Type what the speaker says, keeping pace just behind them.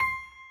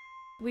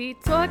We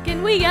talk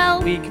and we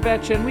yell. We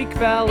kvetch and we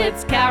kvell.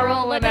 It's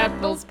Carol and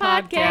Ethel's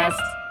podcast.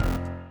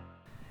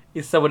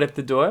 Is someone at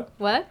the door?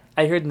 What?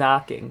 I heard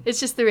knocking. It's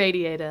just the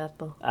radiator,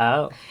 Ethel.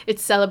 Oh.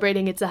 It's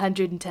celebrating its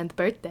 110th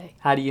birthday.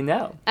 How do you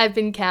know? I've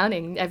been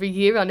counting. Every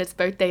year on its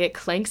birthday it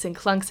clanks and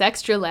clunks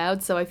extra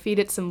loud, so I feed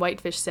it some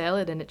whitefish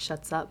salad and it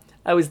shuts up.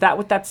 Oh, is that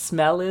what that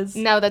smell is?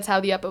 No, that's how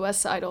the Upper West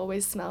Side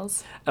always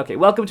smells. Okay,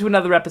 welcome to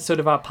another episode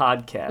of our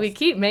podcast. We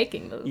keep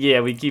making them.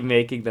 Yeah, we keep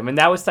making them, and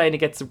now we're starting to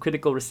get some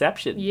critical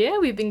reception. Yeah,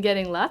 we've been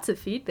getting lots of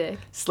feedback.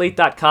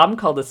 Slate.com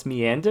called us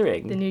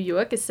meandering. The New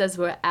Yorker says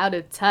we're out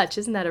of touch.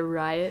 Isn't that a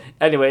riot?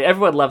 Anyway,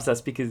 everyone loves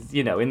us because,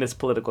 you know, in this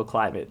political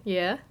climate.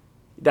 Yeah?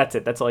 That's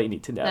it. That's all you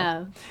need to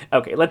know. Oh.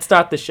 Okay, let's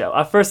start the show.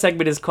 Our first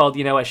segment is called,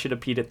 You Know I Should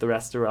Have Peed at the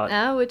Restaurant.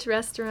 Oh, which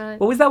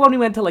restaurant? What was that one we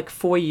went to like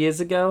 4 years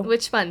ago?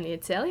 Which one? The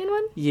Italian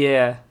one?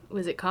 Yeah.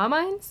 Was it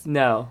Carmine's?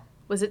 No.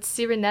 Was it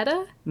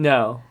Sirenetta?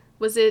 No.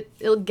 Was it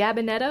Il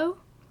Gabinetto?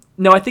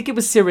 No, I think it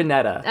was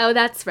Sirenetta. Oh,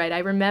 that's right. I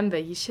remember.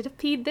 You should have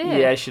peed there.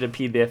 Yeah, I should have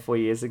peed there 4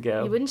 years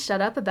ago. You wouldn't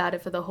shut up about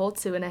it for the whole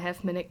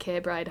 2.5-minute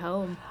cab ride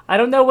home. I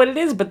don't know what it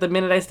is, but the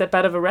minute I step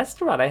out of a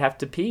restaurant, I have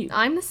to pee.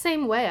 I'm the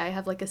same way. I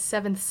have like a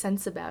seventh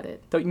sense about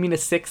it. Don't you mean a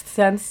sixth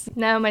sense?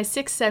 No, my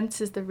sixth sense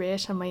is the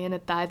rash on my inner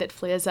thigh that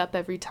flares up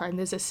every time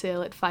there's a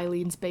sale at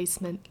Filene's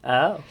basement.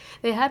 Oh.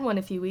 They had one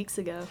a few weeks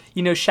ago.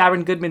 You know,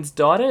 Sharon Goodman's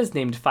daughter is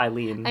named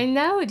Filene. I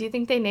know. Do you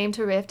think they named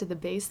her after the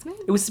basement?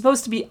 It was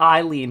supposed to be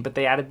Eileen, but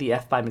they added the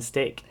F by mistake.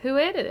 Who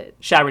added it?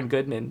 Sharon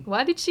Goodman.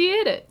 Why did she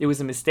add it? It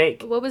was a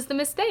mistake. What was the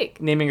mistake?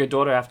 Naming her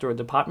daughter after a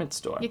department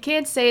store. You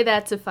can't say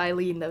that to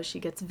Filene, though. She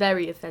gets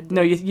very offended.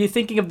 No, you're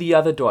thinking of the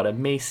other daughter,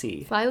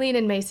 Macy. Filene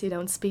and Macy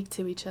don't speak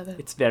to each other.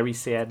 It's very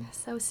sad.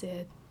 So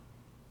sad.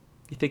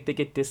 You think they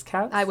get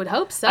discounts? I would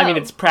hope so. I mean,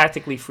 it's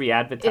practically free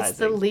advertising. It's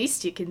the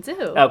least you can do.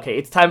 Okay,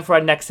 it's time for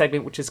our next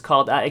segment, which is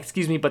called,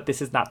 excuse me, but this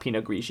is not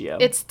Pinot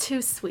Grigio. It's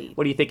too sweet.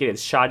 What do you think it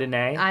is,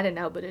 Chardonnay? I don't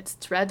know, but it's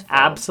dreadful.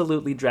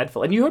 Absolutely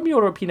dreadful. And you heard me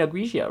order a Pinot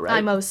Grigio, right?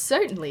 I most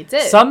certainly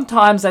did.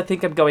 Sometimes I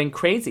think I'm going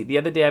crazy. The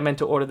other day I meant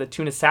to order the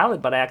tuna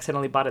salad, but I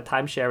accidentally bought a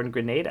timeshare in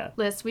Grenada.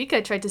 Last week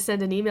I tried to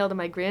send an email to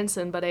my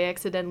grandson, but I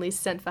accidentally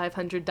sent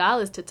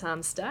 $500 to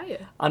Tom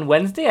Steyer. On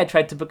Wednesday, I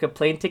tried to book a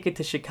plane ticket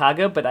to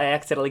Chicago, but I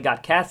accidentally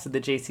got cast in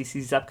the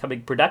JCC's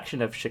upcoming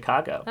production of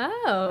Chicago.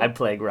 Oh. I'm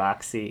playing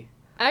Roxy.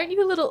 Aren't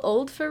you a little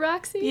old for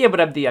Roxy? Yeah,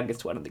 but I'm the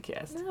youngest one in the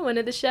cast. No, one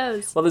of the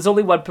shows. Well, there's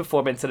only one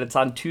performance, and it's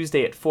on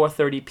Tuesday at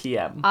 4:30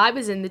 p.m. I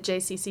was in the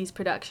JCC's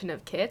production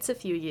of Cats a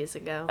few years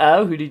ago.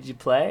 Oh, who did you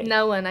play?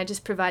 No one, I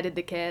just provided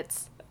the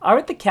cats.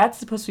 Aren't the cats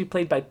supposed to be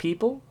played by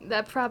people?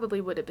 That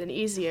probably would have been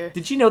easier.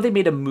 Did you know they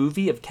made a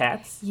movie of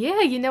cats? Yeah,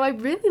 you know, I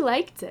really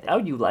liked it. Oh,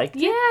 you liked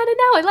it? Yeah, I don't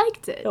know, I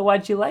liked it. So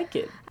why'd you like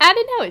it? I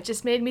don't know, it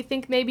just made me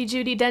think maybe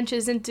Judi Dench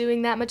isn't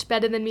doing that much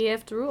better than me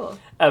after all.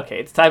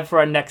 Okay, it's time for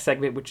our next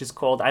segment, which is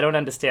called I Don't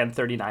Understand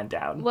 39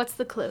 Down. What's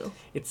the clue?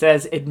 It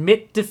says,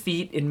 admit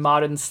defeat in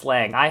modern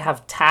slang. I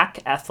have tack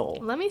Ethel.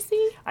 Let me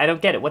see. I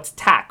don't get it. What's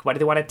tack? Why do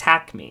they want to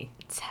tack me?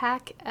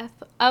 Tack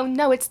Ethel. Oh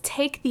no, it's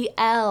take the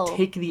L.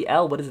 Take the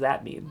L. What does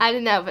that mean? I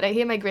don't know, but I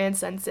hear my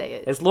grandson say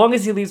it. As long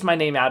as he leaves my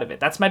name out of it.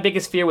 That's my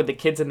biggest fear with the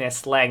kids and their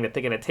slang, that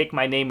they're going to take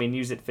my name and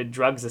use it for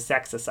drugs or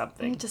sex or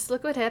something. Just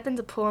look what happened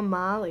to poor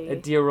Molly. A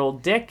dear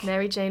old Dick.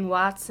 Mary Jane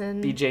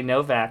Watson. BJ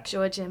Novak.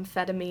 George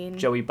Amphetamine.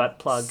 Joey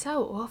Buttplug.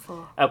 So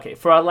awful. Okay,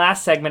 for our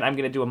last segment, I'm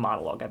going to do a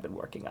monologue I've been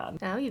working on.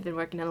 Oh, you've been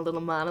working on a little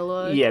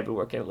monologue? Yeah, I've been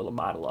working on a little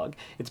monologue.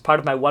 It's part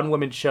of my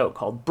one-woman show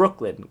called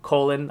Brooklyn,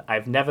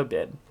 I've Never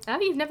Been. Oh,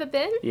 you've never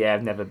been? Yeah,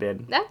 I've never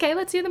been. Okay,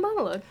 let's hear the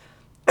monologue.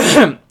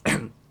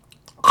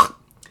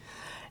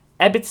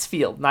 Ebbets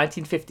Field,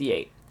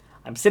 1958.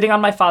 I'm sitting on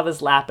my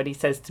father's lap and he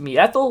says to me,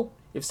 Ethel,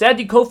 if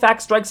Sandy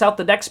Koufax strikes out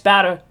the next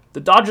batter, the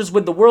Dodgers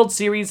win the World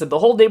Series and the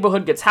whole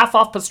neighborhood gets half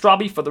off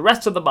pastrami for the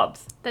rest of the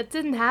month. That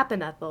didn't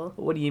happen, Ethel.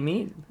 What do you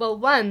mean? Well,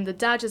 one, the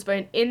Dodgers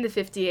weren't in the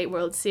 58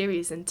 World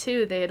Series, and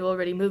two, they had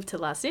already moved to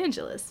Los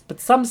Angeles. But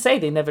some say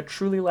they never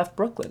truly left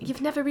Brooklyn.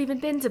 You've never even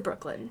been to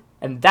Brooklyn.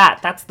 And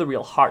that's the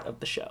real heart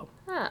of the show.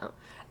 Oh.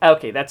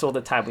 Okay, that's all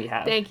the time we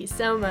have. Thank you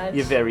so much.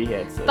 You're very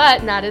handsome.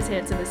 But not as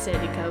handsome as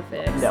Sandy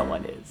Koufax. No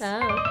one is.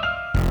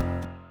 Oh.